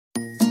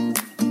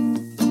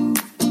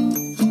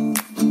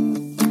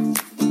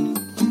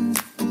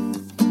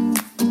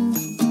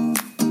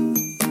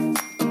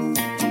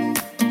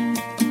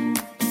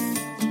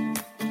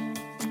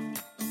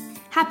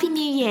Happy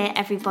New Year,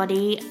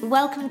 everybody.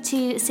 Welcome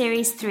to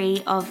Series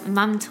 3 of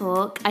Mum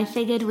Talk. I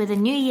figured with a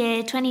new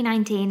year,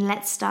 2019,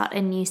 let's start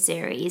a new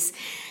series.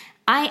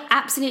 I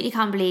absolutely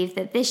can't believe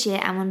that this year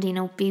Amandine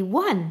will be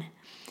 1.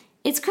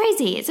 It's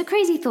crazy. It's a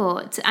crazy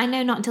thought. I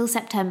know not until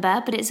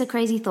September, but it's a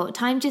crazy thought.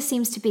 Time just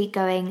seems to be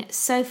going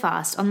so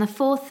fast. On the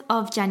 4th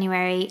of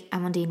January,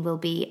 Amandine will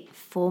be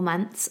 4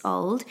 months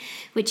old,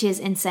 which is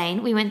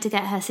insane. We went to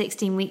get her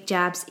 16-week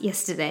jabs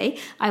yesterday.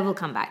 I will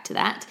come back to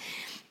that.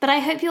 But I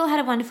hope you all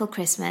had a wonderful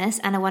Christmas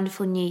and a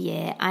wonderful New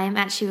Year. I am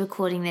actually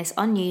recording this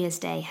on New Year's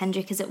Day.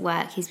 Hendrik is at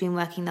work. He's been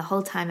working the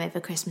whole time over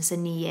Christmas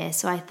and New Year.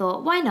 So I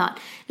thought, why not?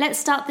 Let's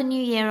start the new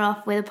year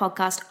off with a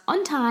podcast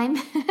on time.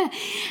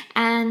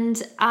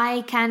 And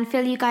I can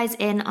fill you guys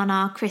in on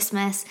our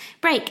Christmas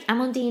break.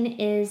 Amandine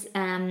is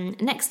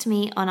next to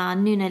me on our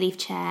Nuna Leaf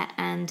chair.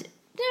 And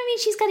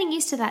she's getting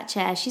used to that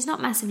chair. She's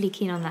not massively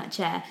keen on that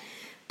chair.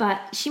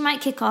 But she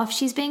might kick off.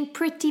 She's being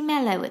pretty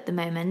mellow at the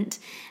moment.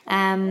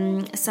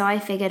 So I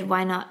figured,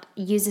 why not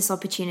use this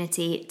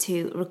opportunity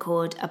to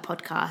record a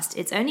podcast?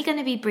 It's only going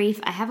to be brief.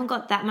 I haven't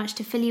got that much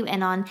to fill you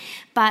in on.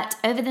 But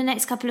over the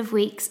next couple of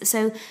weeks,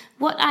 so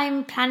what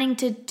I'm planning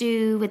to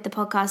do with the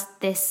podcast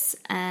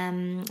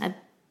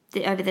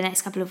over the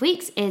next couple of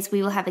weeks is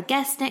we will have a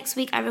guest next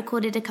week. I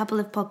recorded a couple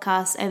of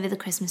podcasts over the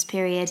Christmas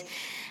period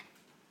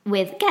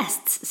with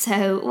guests.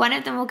 So one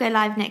of them will go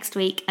live next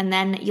week, and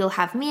then you'll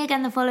have me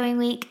again the following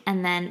week,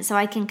 and then so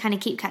I can kind of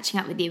keep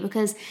catching up with you,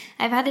 because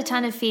I've had a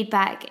ton of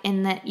feedback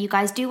in that you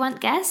guys do want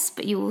guests,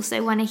 but you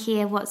also want to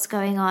hear what's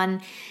going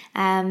on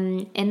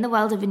in the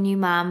world of a new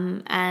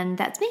mum, and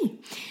that's me.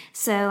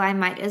 So I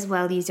might as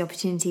well use the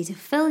opportunity to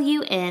fill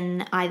you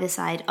in either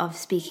side of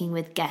speaking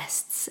with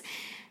guests.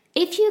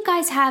 If you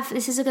guys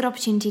this is a good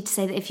opportunity to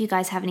say that if you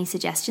guys have any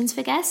suggestions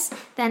for guests,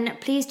 then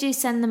please do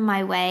send them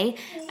my way.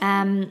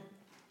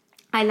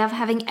 I love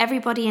having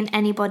everybody and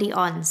anybody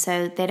on,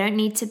 so they don't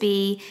need to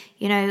be,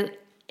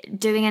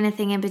 doing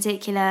anything in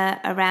particular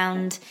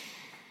around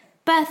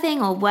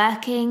birthing or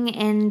working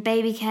in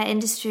baby care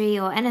industry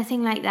or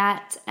anything like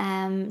that.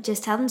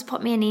 Just tell them to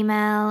pop me an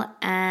email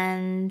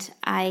and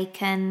I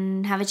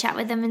can have a chat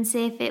with them and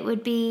see if it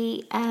would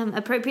be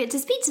appropriate to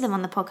speak to them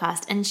on the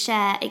podcast and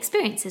share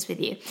experiences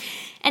with you.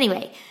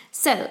 Anyway,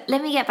 so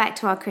let me get back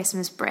to our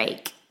Christmas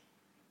break.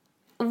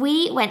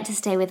 We went to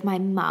stay with my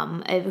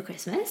mum over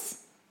Christmas,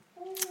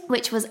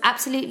 which was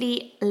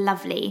absolutely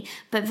lovely,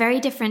 but very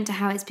different to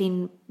how it's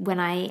been when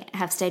I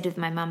have stayed with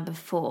my mum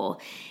before.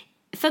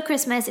 For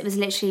Christmas, it was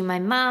literally my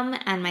mum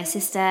and my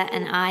sister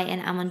and I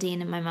and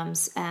Amandine and my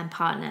mum's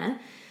partner.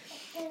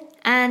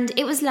 And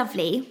it was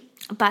lovely,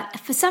 but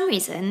for some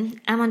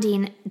reason,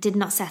 Amandine did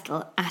not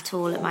settle at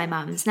all at my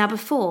mum's. Now,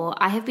 before,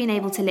 I have been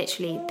able to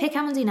literally pick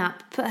Amandine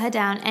up, put her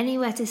down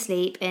anywhere to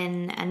sleep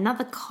in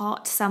another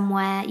cot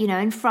somewhere.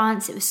 In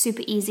France, it was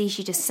super easy.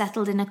 She just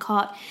settled in a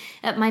cot.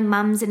 At my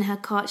mum's in her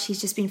cot,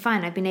 she's just been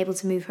fine. I've been able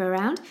to move her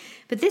around.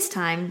 But this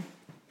time,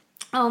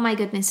 oh my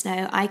goodness,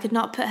 no, I could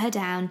not put her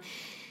down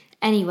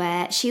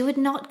anywhere. She would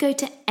not go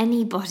to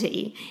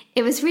anybody.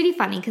 It was really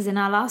funny because in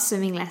our last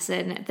swimming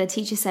lesson, the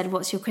teacher said,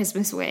 "What's your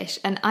Christmas wish?"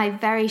 And I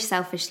very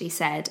selfishly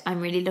said, I'm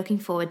really looking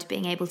forward to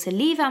being able to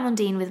leave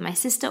Amandine with my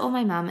sister or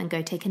my mum and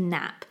go take a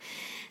nap.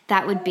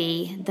 That would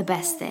be the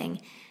best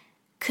thing.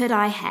 Could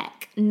I?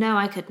 Heck, no,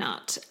 I could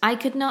not. I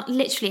could not,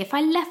 literally, if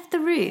I left the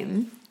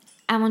room,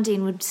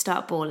 Amandine would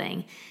start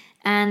bawling.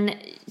 And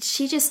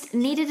she just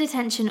needed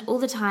attention all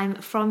the time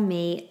from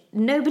me.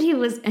 Nobody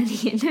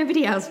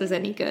else was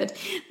any good.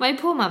 My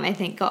poor mum, I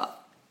think,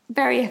 got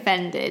very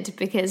offended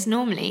because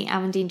normally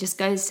Amandine just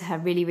goes to her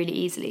really, really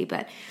easily,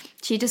 but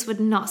she just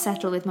would not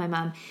settle with my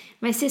mum.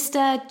 My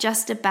sister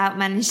just about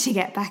managed to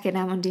get back in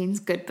Amandine's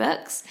good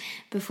books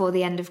before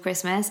the end of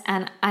Christmas,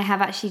 and I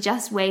have actually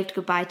just waved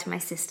goodbye to my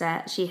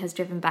sister. She has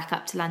driven back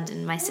up to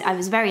London. I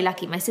was very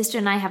lucky. My sister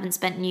and I haven't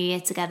spent New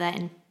Year together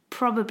in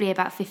probably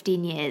about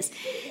 15 years.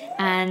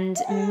 And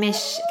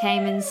Mish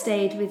came and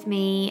stayed with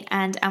me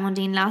and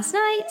Amandine last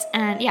night.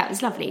 And yeah, it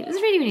was lovely. It was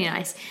really, really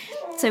nice.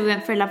 So we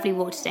went for a lovely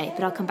walk today,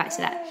 but I'll come back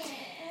to that.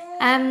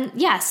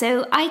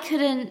 So I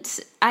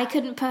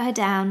couldn't put her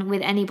down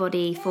with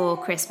anybody for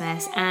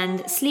Christmas,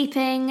 and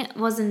sleeping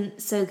wasn't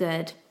so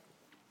good.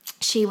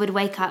 She would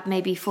wake up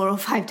maybe 4 or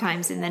 5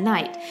 times in the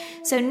night.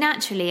 So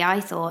naturally I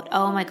thought,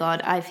 oh my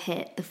God, I've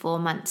hit the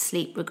 4-month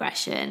sleep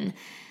regression.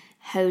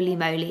 Holy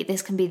moly,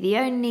 this can be the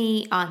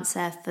only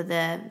answer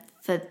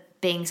for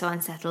being so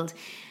unsettled.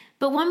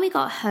 But when we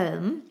got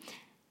home,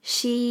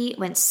 she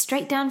went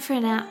straight down for a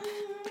nap.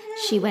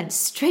 She went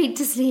straight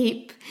to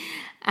sleep.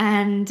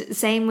 And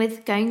same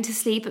with going to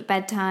sleep at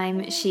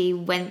bedtime. She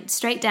went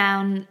straight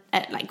down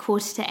at like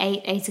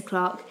 7:45, 8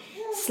 o'clock,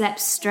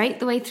 slept straight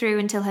the way through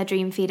until her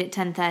dream feed at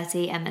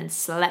 10:30, and then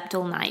slept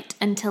all night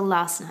until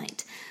last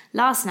night.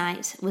 Last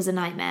night was a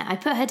nightmare. I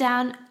put her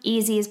down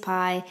easy as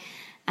pie.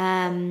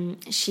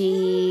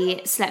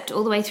 She slept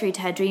all the way through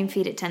to her dream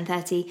feed at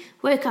 10:30,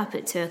 woke up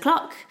at 2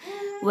 o'clock,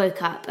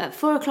 woke up at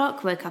 4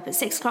 o'clock, woke up at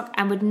 6 o'clock,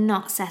 and would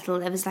not settle.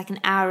 There was like an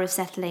hour of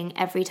settling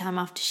every time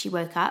after she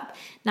woke up.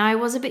 Now, I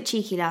was a bit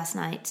cheeky last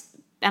night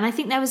And I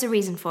think there was a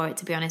reason for it,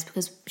 to be honest,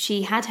 because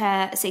she had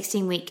her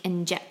 16-week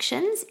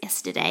injections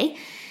yesterday.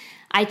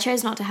 I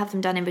chose not to have them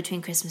done in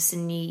between Christmas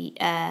and New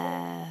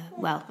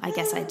well, I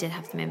guess I did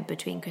have them in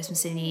between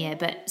Christmas and New Year,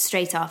 but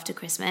straight after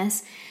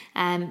Christmas,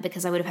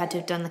 because I would have had to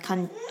have done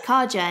the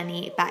car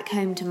journey back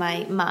home to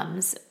my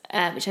mum's,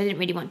 which I didn't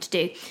really want to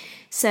do.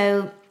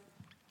 So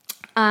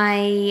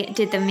I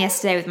did them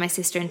yesterday with my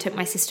sister and took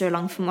my sister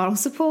along for moral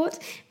support.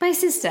 My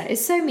sister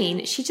is so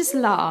mean. She just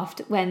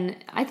laughed when...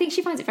 I think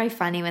she finds it very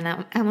funny when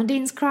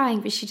Amandine's crying,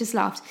 but she just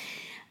laughed.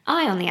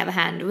 I, on the other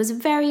hand, was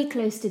very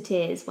close to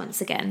tears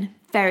once again.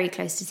 Very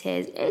close to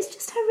tears. It's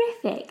just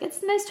horrific. It's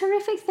the most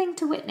horrific thing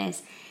to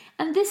witness.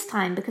 And this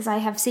time, because I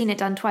have seen it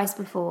done twice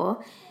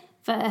before,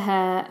 for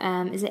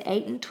her, is it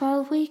 8 and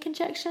 12-week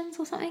injections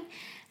or something?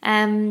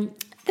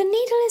 The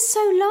needle is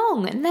so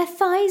long and their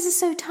thighs are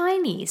so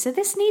tiny. So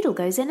this needle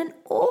goes in an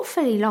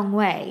awfully long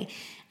way.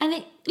 And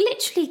it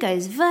literally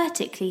goes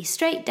vertically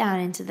straight down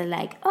into the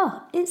leg.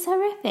 Oh, it's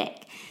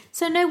horrific.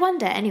 So no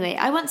wonder. Anyway,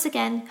 I once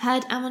again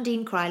heard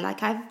Amandine cry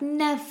like I've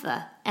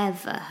never,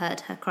 ever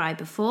heard her cry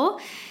before.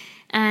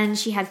 And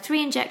she had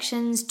 3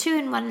 injections, 2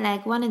 in one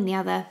leg, 1 in the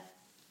other.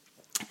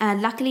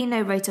 Luckily,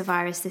 no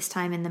rotavirus this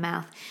time in the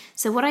mouth.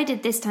 So what I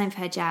did this time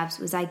for her jabs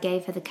was I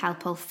gave her the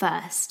Calpol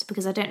first,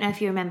 because I don't know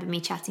if you remember me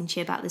chatting to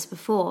you about this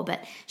before,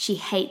 but she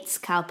hates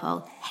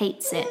Calpol,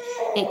 hates it.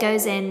 It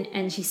goes in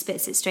and she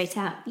spits it straight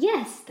out.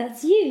 Yes,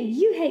 that's you.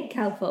 You hate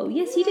Calpol.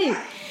 Yes, you do.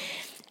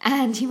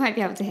 And you might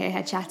be able to hear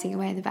her chatting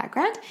away in the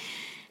background.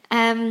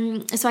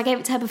 So I gave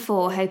it to her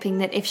before, hoping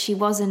that if she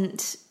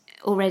wasn't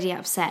already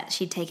upset,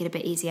 she'd take it a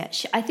bit easier.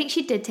 I think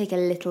she did take a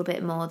little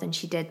bit more than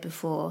she did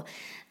before,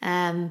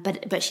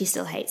 but she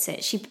still hates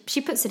it.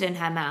 She puts it in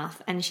her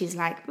mouth and she's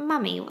like,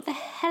 "Mummy, what the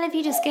hell have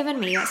you just given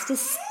me? That's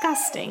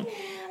disgusting."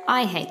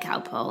 I hate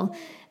Calpol.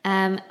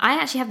 I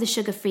actually have the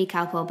sugar-free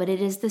Calpol, but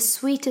it is the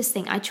sweetest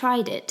thing. I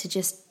tried it to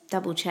just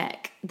double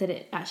check that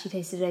it actually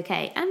tasted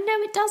okay, and no,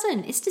 it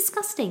doesn't. It's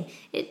disgusting.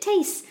 It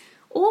tastes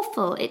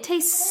awful. It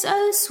tastes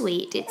so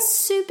sweet. It's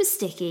super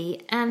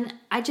sticky, and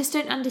I just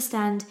don't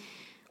understand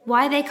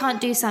why they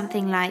can't do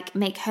something like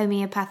make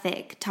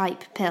homeopathic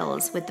type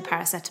pills with the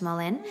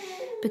paracetamol in,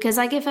 because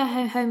I give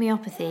her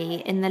homeopathy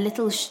in the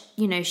little,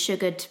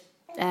 sugared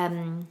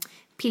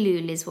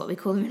pilule is what we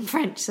call them in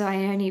French. So I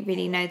only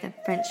really know the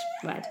French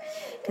word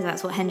because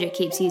that's what Hendrik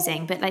keeps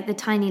using. But like the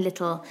tiny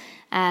little,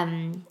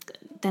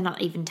 they're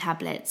not even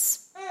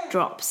tablets,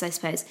 drops, I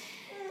suppose.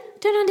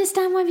 Don't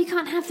understand why we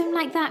can't have them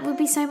like that. It would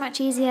be so much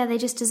easier. They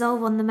just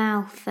dissolve on the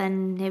mouth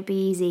and it'd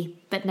be easy.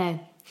 But no.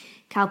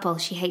 Calpol,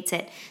 she hates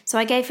it. So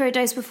I gave her a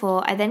dose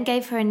before. I then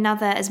gave her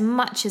another as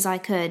much as I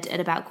could at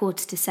about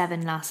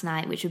 6:45 last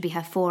night, which would be her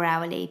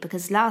 4-hourly,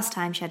 because last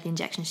time she had the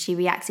injection, she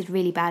reacted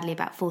really badly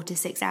about 4 to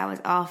 6 hours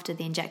after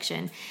the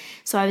injection.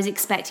 So I was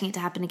expecting it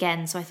to happen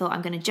again. So I thought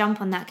I'm going to jump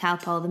on that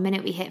Calpol the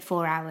minute we hit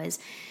 4 hours.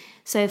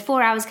 So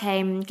 4 hours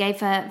came,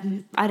 gave her,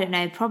 I don't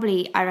know,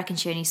 I reckon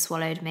she only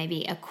swallowed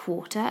maybe a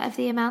quarter of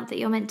the amount that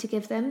you're meant to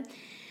give them.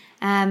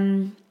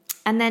 And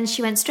then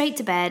she went straight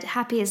to bed,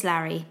 happy as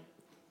Larry.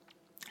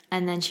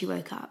 And then she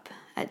woke up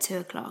at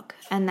 2:00,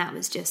 and that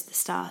was just the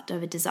start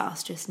of a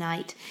disastrous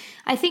night.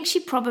 I think she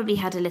probably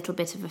had a little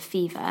bit of a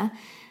fever,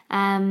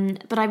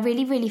 but I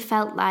really, really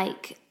felt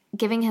like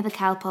giving her the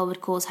Calpol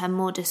would cause her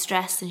more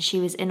distress than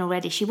she was in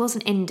already. She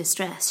wasn't in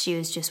distress, she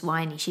was just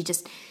whiny.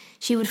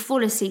 She would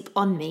fall asleep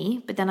on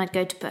me, but then I'd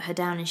go to put her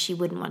down and she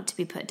wouldn't want to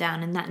be put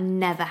down, and that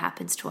never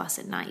happens to us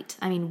at night.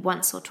 I mean,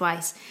 once or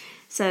twice.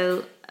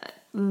 So,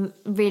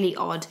 really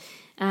odd.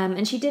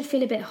 And she did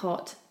feel a bit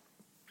hot.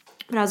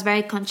 But I was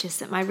very conscious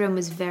that my room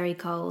was very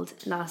cold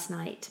last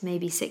night,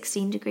 maybe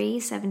 16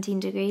 degrees, 17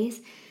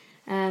 degrees.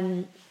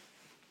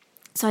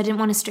 So I didn't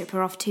want to strip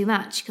her off too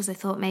much because I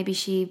thought maybe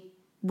she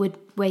would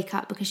wake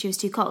up because she was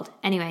too cold.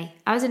 Anyway,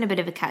 I was in a bit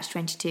of a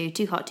catch-22,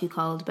 too hot, too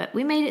cold, but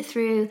we made it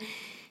through.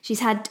 She's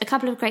had a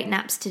couple of great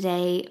naps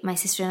today. My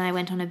sister and I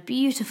went on a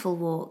beautiful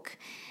walk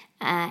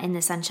in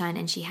the sunshine,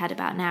 and she had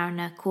about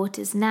 1.25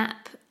 hours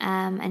nap,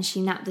 and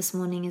she napped this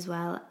morning as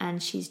well,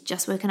 and she's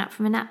just woken up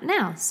from a nap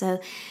now. So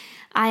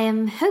I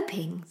am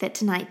hoping that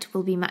tonight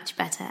will be much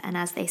better. And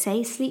as they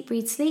say, sleep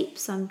breeds sleep.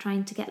 So I'm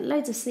trying to get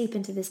loads of sleep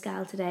into this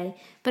gal today.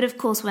 But of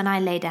course, when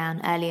I lay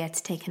down earlier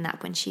to take a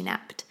nap when she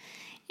napped,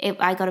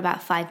 I got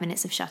about 5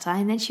 minutes of shut eye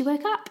and then she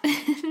woke up.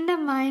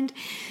 Never mind.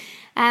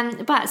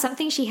 But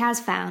something she has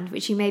found,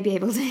 which you may be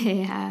able to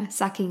hear her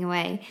sucking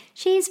away,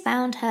 she's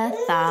found her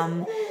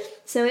thumb.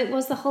 So it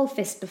was the whole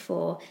fist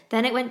before,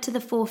 then it went to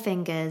the 4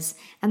 fingers,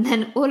 and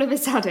then all of a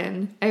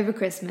sudden, over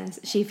Christmas,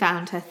 she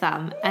found her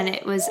thumb, and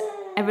it was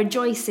a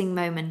rejoicing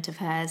moment of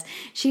hers.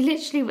 She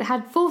literally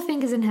had 4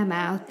 fingers in her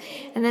mouth,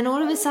 and then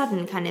all of a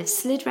sudden kind of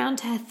slid round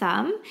to her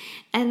thumb,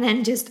 and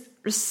then just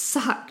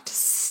sucked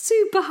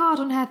super hard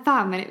on her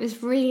thumb, and it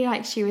was really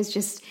like she was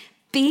just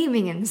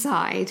beaming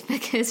inside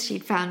because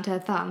she'd found her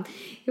thumb.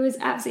 It was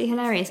absolutely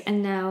hilarious,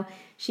 and now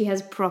she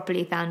has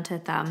properly found her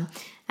thumb.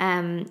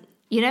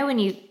 You know when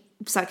you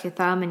suck your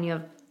thumb and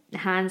your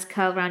hands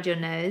curl around your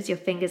nose, your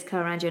fingers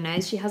curl around your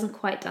nose? She hasn't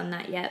quite done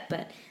that yet,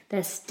 but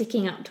they're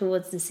sticking up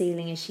towards the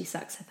ceiling as she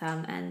sucks her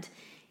thumb. And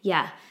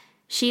yeah,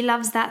 she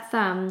loves that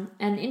thumb.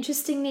 And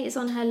interestingly, it's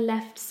on her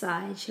left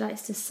side. She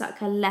likes to suck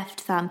her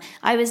left thumb.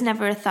 I was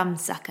never a thumb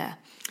sucker,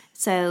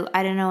 so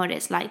I don't know what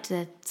it's like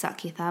to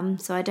suck your thumb.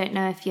 So I don't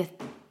know if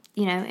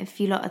if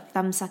you lot are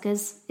thumb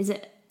suckers. Is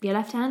it your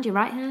left hand, your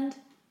right hand?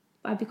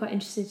 I'd be quite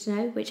interested to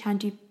know which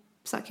hand you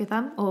suck your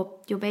thumb, or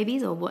your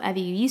babies, or whatever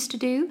you used to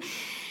do.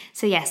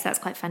 So yes, that's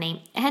quite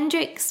funny.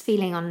 Hendrik's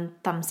feeling on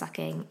thumb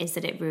sucking is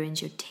that it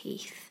ruins your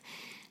teeth.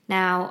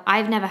 Now,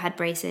 I've never had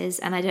braces,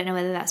 and I don't know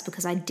whether that's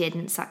because I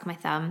didn't suck my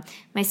thumb.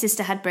 My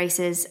sister had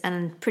braces, and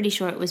I'm pretty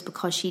sure it was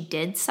because she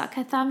did suck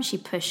her thumb. She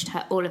pushed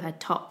all of her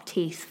top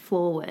teeth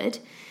forward.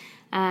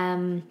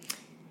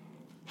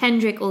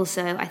 Hendrik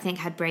also, I think,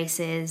 had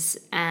braces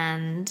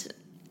and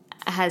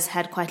has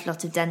had quite a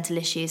lot of dental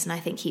issues, and I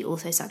think he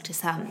also sucked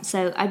his thumb.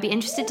 So I'd be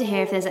interested to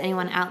hear if there's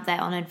anyone out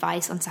there on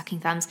advice on sucking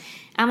thumbs.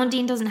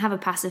 Amandine doesn't have a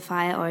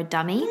pacifier or a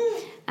dummy,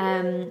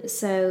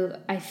 so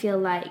I feel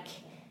like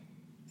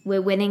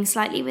we're winning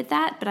slightly with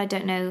that, but I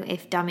don't know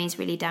if dummies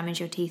really damage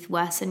your teeth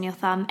worse than your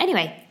thumb.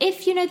 Anyway,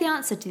 if you know the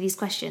answer to these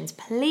questions,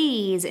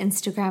 please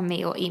Instagram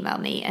me or email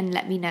me and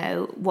let me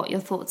know what your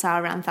thoughts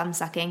are around thumb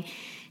sucking.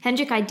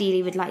 Hendrik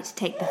ideally would like to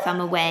take the thumb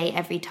away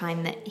every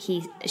time that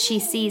she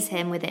sees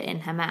him with it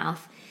in her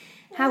mouth.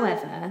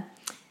 However,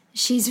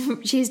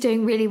 she's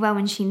doing really well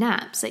when she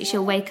naps. Like,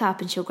 she'll wake up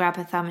and she'll grab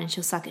her thumb and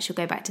she'll suck it, she'll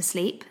go back to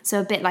sleep.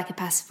 So a bit like a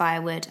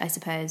pacifier would, I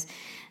suppose.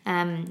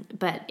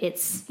 But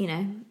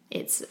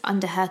it's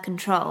under her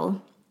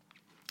control.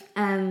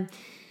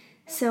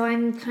 So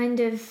I'm kind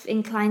of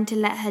inclined to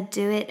let her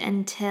do it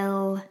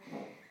until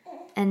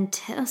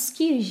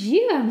excuse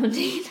you,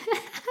 Amandine.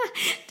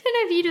 Don't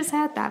know if you just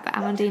heard that, but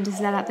Amandine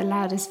just let out the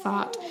loudest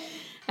fart.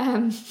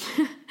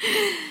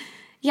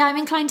 Yeah, I'm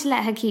inclined to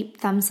let her keep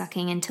thumb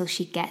sucking until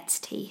she gets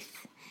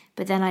teeth.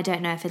 But then I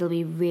don't know if it'll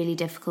be really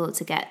difficult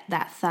to get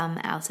that thumb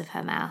out of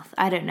her mouth.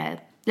 I don't know.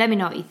 Let me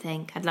know what you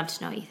think. I'd love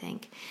to know what you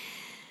think.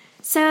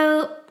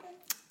 So,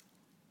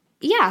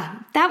 yeah,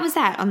 that was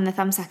that on the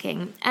thumb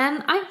sucking.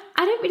 I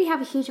don't really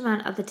have a huge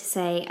amount other to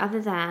say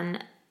other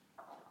than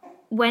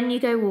when you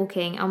go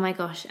walking, oh my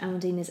gosh,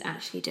 Amandine is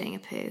actually doing a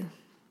poo.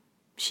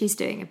 She's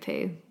doing a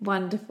poo.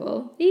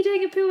 Wonderful. Are you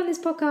doing a poo on this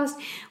podcast?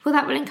 Well,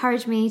 that will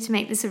encourage me to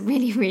make this a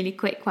really, really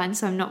quick one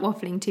so I'm not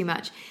waffling too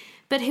much.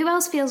 But who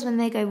else feels when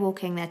they go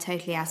walking they're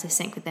totally out of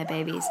sync with their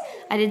babies?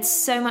 I did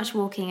so much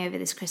walking over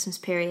this Christmas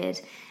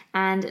period.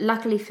 And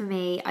luckily for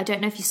me, I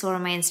don't know if you saw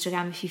on my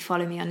Instagram, if you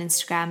follow me on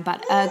Instagram,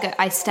 but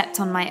I stepped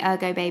on my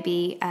Ergo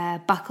Baby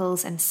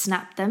buckles and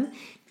snapped them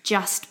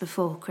just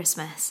before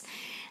Christmas.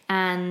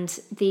 And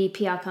the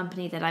PR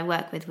company that I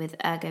work with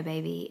Ergo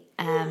Baby,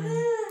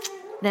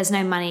 there's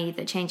no money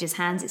that changes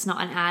hands. It's not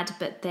an ad,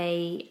 but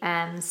they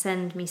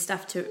send me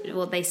stuff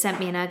they sent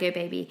me an Ergo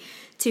Baby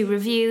to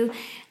review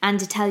and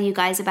to tell you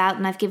guys about,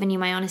 and I've given you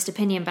my honest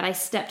opinion, but I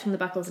stepped on the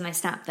buckles and I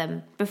snapped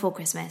them before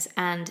Christmas,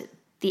 and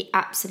the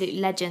absolute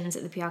legends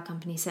at the PR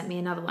company sent me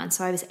another one.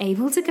 So I was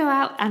able to go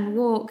out and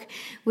walk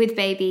with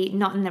baby,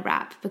 not in the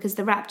wrap, because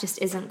the wrap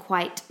just isn't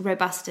quite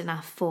robust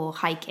enough for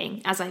hiking,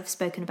 as I've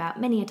spoken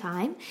about many a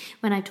time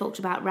when I talked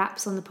about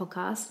wraps on the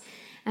podcast.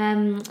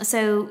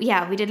 So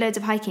yeah, we did loads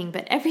of hiking,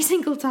 but every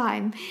single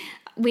time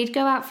we'd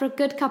go out for a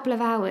good couple of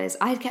hours,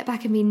 I'd get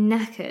back and be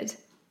knackered.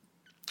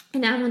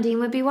 And Amandine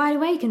would be wide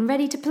awake and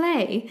ready to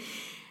play.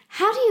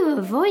 How do you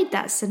avoid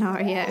that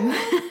scenario?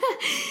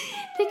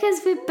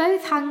 Because we're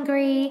both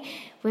hungry,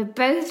 we're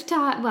both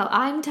tired. Well,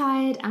 I'm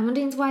tired,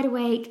 Amandine's wide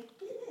awake,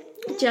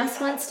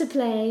 just wants to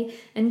play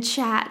and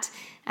chat,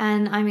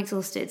 and I'm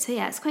exhausted. So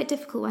yeah, it's quite a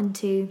difficult one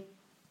to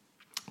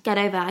get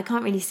over. I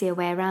can't really see a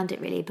way around it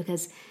really,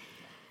 because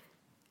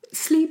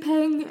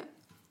sleeping,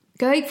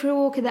 going for a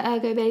walk in the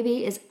Ergo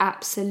Baby is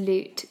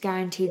absolute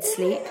guaranteed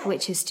sleep,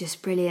 which is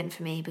just brilliant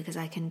for me because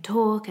I can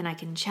talk and I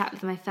can chat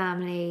with my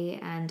family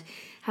and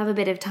have a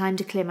bit of time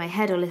to clear my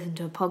head or listen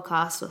to a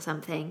podcast or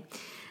something.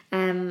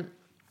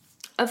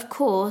 Of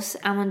course,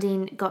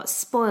 Amandine got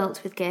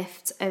spoilt with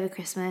gifts over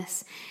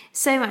Christmas,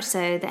 so much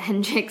so that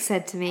Hendrik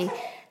said to me,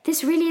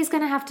 this really is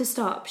going to have to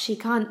stop. She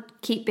can't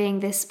keep being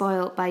this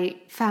spoilt by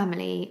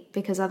family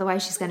because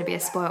otherwise she's going to be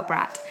a spoilt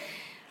brat.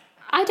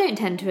 I don't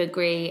tend to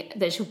agree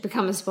that she'll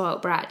become a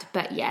spoilt brat,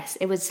 but yes,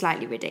 it was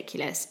slightly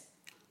ridiculous.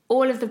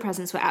 All of the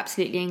presents were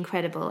absolutely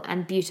incredible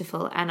and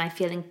beautiful, and I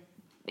feel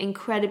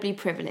incredibly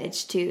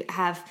privileged to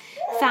have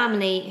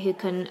family who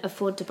can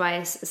afford to buy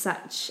us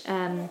such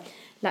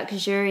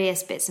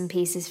luxurious bits and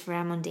pieces for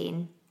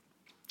Amandine,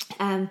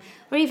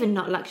 or even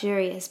not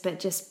luxurious, but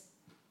just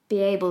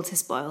be able to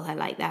spoil her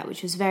like that,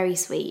 which was very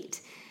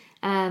sweet,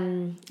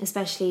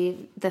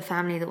 especially the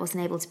family that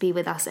wasn't able to be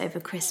with us over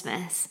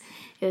Christmas.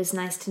 It was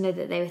nice to know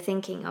that they were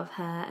thinking of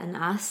her and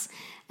us.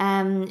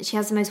 She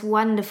has the most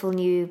wonderful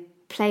new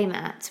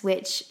playmat,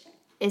 which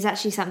is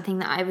actually something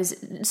that I was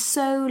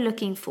so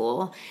looking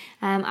for.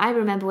 I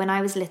remember when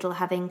I was little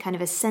having kind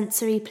of a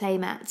sensory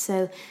playmat,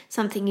 so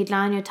something you'd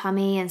lie on your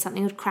tummy and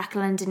something would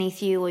crackle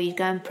underneath you, or you'd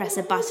go and press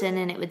a button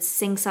and it would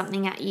sing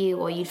something at you,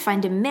 or you'd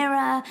find a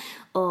mirror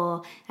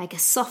or like a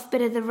soft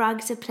bit of the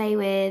rug to play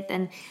with.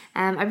 And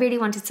I really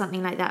wanted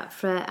something like that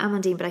for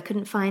Amandine, but I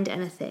couldn't find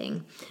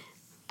anything.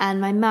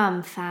 And my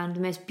mum found the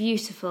most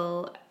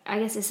beautiful, I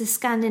guess it's a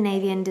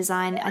Scandinavian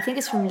design, I think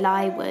it's from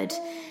Lywood,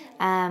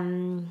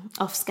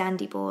 off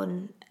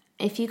Scandibórn.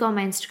 If you go on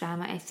my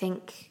Instagram, I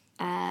think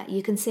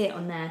you can see it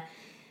on there.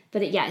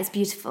 But it's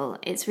beautiful.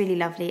 It's really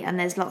lovely, and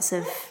there's lots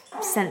of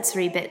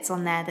sensory bits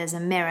on there. There's a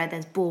mirror,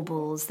 there's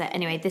baubles.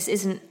 Anyway, this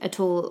isn't at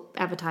all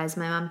advertised.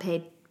 My mum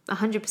paid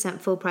 100%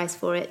 full price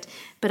for it,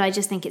 but I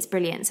just think it's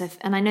brilliant. So,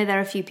 and I know there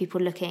are a few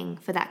people looking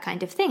for that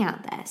kind of thing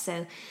out there.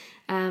 So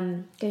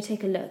go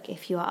take a look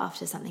if you are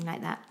after something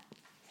like that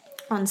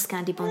on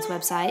Scandibórn's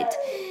website.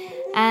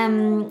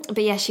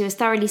 But yeah, she was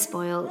thoroughly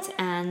spoiled,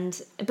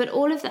 but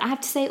I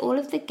have to say, all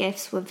of the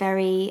gifts were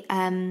very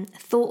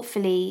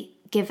thoughtfully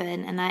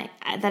given, and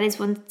that is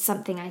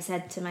something I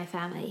said to my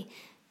family,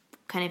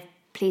 kind of,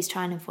 please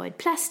try and avoid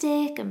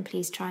plastic, and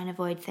please try and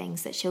avoid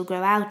things that she'll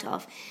grow out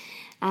of,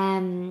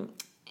 and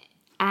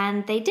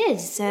they did.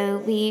 So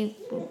we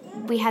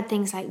had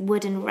things like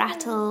wooden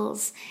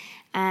rattles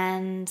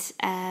and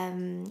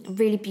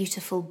really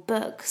beautiful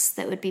books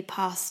that would be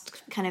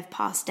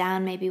passed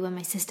down maybe when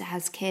my sister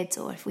has kids,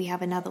 or if we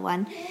have another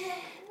one.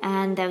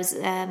 And there was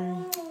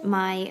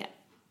my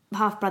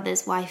half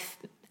brother's wife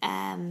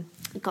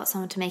got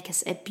someone to make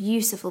us a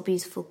beautiful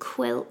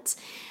quilt,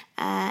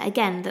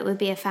 again, that would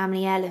be a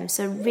family heirloom.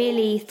 So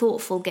really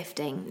thoughtful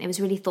gifting. It was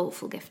really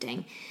thoughtful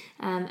gifting,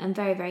 and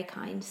very, very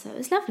kind. So it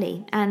was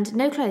lovely, and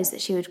no clothes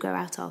that she would grow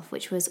out of,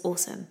 which was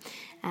awesome,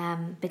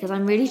 because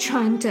I'm really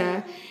trying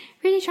to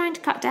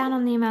cut down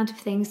on the amount of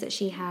things that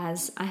she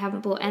has. I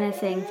haven't bought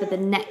anything for the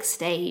next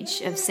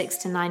stage of 6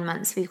 to 9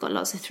 months. We've got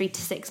lots of 3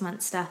 to 6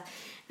 month stuff,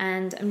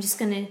 and I'm just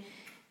going to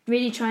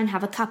really try and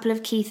have a couple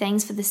of key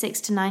things for the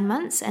 6 to 9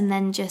 months, and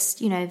then just,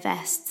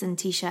 vests and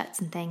t-shirts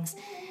and things,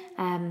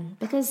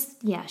 because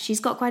she's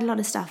got quite a lot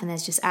of stuff, and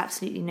there's just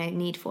absolutely no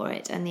need for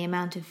it. And the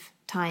amount of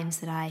times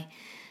that I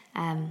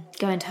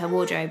go into her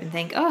wardrobe and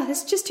think, oh,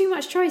 there's just too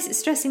much choice, it's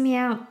stressing me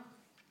out.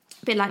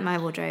 A bit like my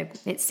wardrobe,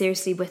 it's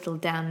seriously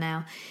whittled down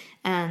now.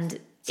 And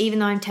even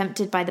though I'm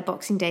tempted by the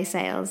Boxing Day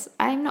sales,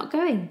 I'm not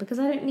going, because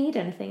I don't need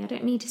anything. I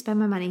don't need to spend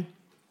my money.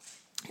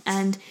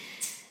 And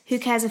who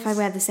cares if I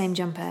wear the same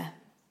jumper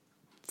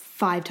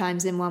 5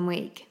 times in 1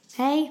 week?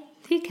 Hey,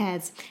 who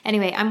cares?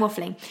 Anyway, I'm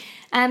waffling.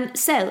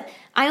 So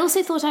I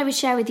also thought I would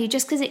share with you,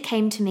 just because it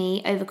came to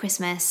me over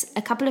Christmas,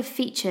 a couple of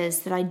features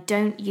that I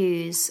don't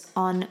use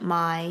on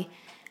my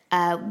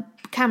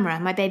camera,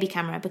 my baby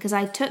camera, because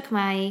I took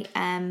my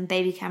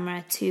baby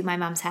camera to my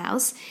mum's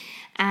house,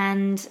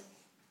 and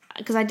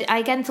because I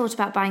again thought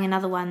about buying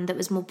another one that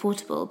was more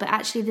portable, but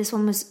actually this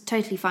one was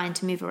totally fine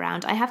to move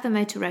around. I have the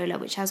Motorola,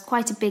 which has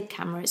quite a big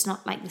camera. It's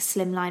not like the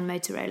slimline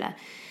Motorola,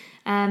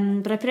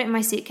 but I put it in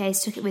my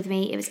suitcase, took it with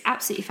me. It was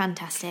absolutely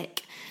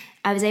fantastic.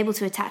 I was able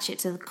to attach it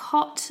to the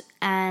cot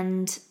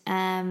and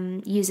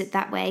use it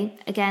that way.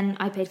 Again,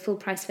 I paid full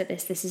price for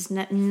this. This is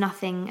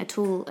nothing at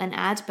all an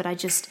ad, but I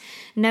just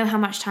know how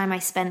much time I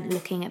spent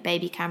looking at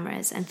baby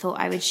cameras, and thought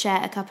I would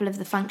share a couple of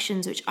the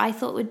functions which I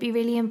thought would be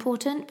really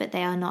important, but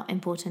they are not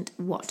important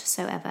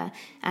whatsoever.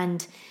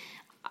 And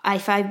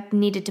if I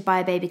needed to buy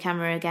a baby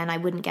camera again, I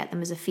wouldn't get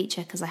them as a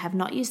feature, because I have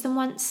not used them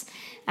once.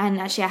 And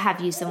actually I have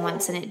used them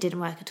once and it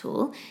didn't work at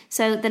all.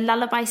 So the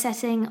lullaby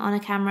setting on a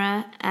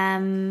camera,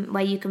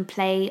 where you can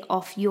play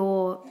off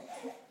your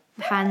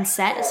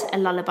handset a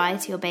lullaby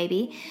to your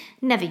baby,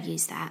 never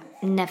use that,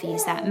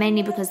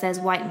 mainly because there's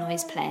white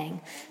noise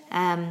playing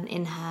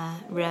in her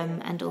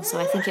room, and also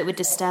I think it would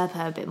disturb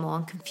her a bit more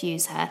and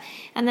confuse her.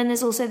 And then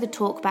there's also the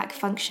talkback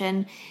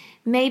function.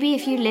 Maybe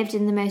if you lived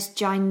in the most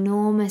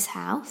ginormous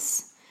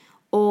house,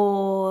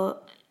 or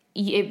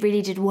it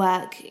really did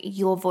work,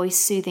 your voice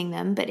soothing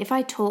them. But if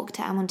I talk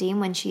to Amandine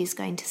when she's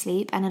going to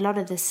sleep, and a lot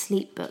of the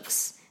sleep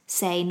books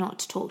say not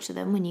to talk to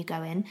them when you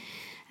go in,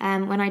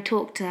 when I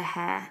talk to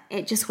her,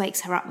 it just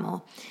wakes her up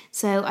more.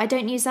 So I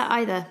don't use that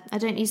either. I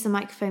don't use the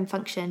microphone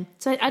function.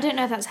 So I don't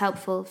know if that's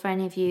helpful for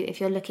any of you if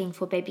you're looking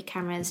for baby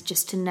cameras,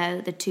 just to know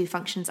the 2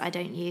 functions I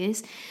don't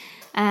use.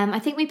 I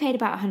think we paid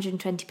about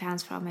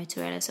 £120 for our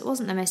Motorola, so it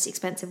wasn't the most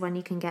expensive one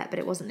you can get, but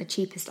it wasn't the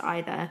cheapest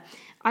either.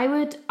 I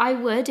would,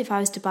 if I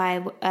was to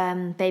buy a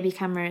baby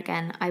camera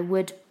again, I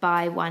would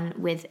buy one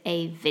with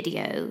a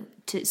video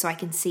so I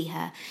can see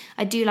her.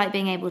 I do like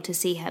being able to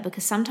see her,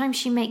 because sometimes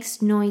she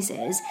makes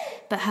noises,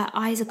 but her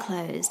eyes are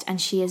closed and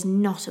she is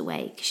not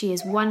awake. She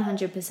is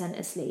 100%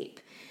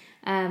 asleep.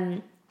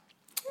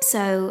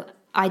 So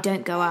I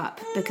don't go up,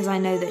 because I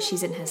know that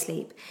she's in her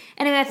sleep.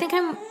 Anyway, I think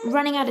I'm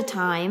running out of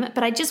time,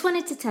 but I just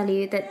wanted to tell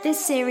you that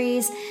this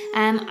series,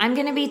 I'm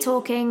going to be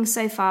talking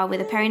so far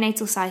with a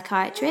perinatal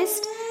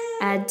psychiatrist,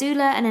 a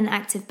doula and an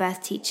active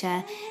birth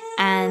teacher,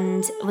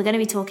 and we're going to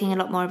be talking a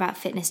lot more about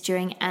fitness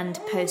during and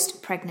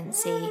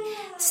post-pregnancy.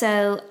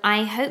 So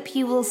I hope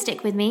you will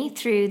stick with me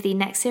through the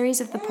next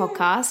series of the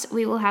podcast.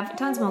 We will have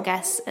tons more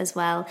guests as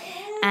well,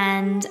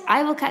 and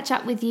I will catch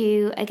up with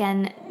you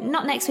again,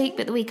 not next week,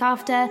 but the week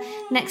after.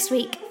 Next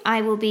week,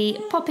 I will be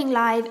popping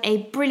live a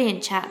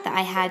brilliant chat that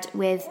I had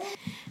with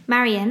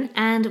Marion,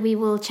 and we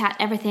will chat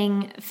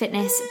everything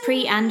fitness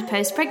pre and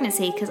post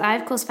pregnancy, because I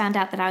of course found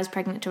out that I was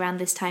pregnant around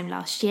this time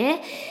last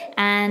year,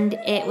 and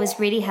it was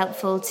really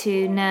helpful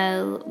to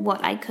know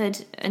what I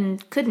could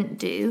and couldn't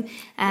do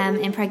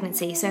in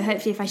pregnancy. So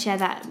hopefully if we share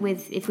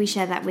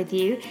that with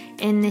you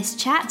in this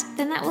chat,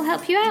 then that will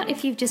help you out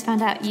if you've just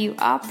found out you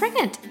are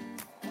pregnant.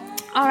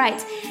 All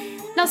right,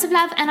 lots of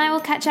love, and I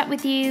will catch up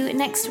with you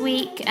next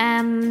week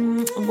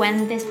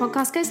when this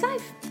podcast goes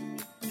live.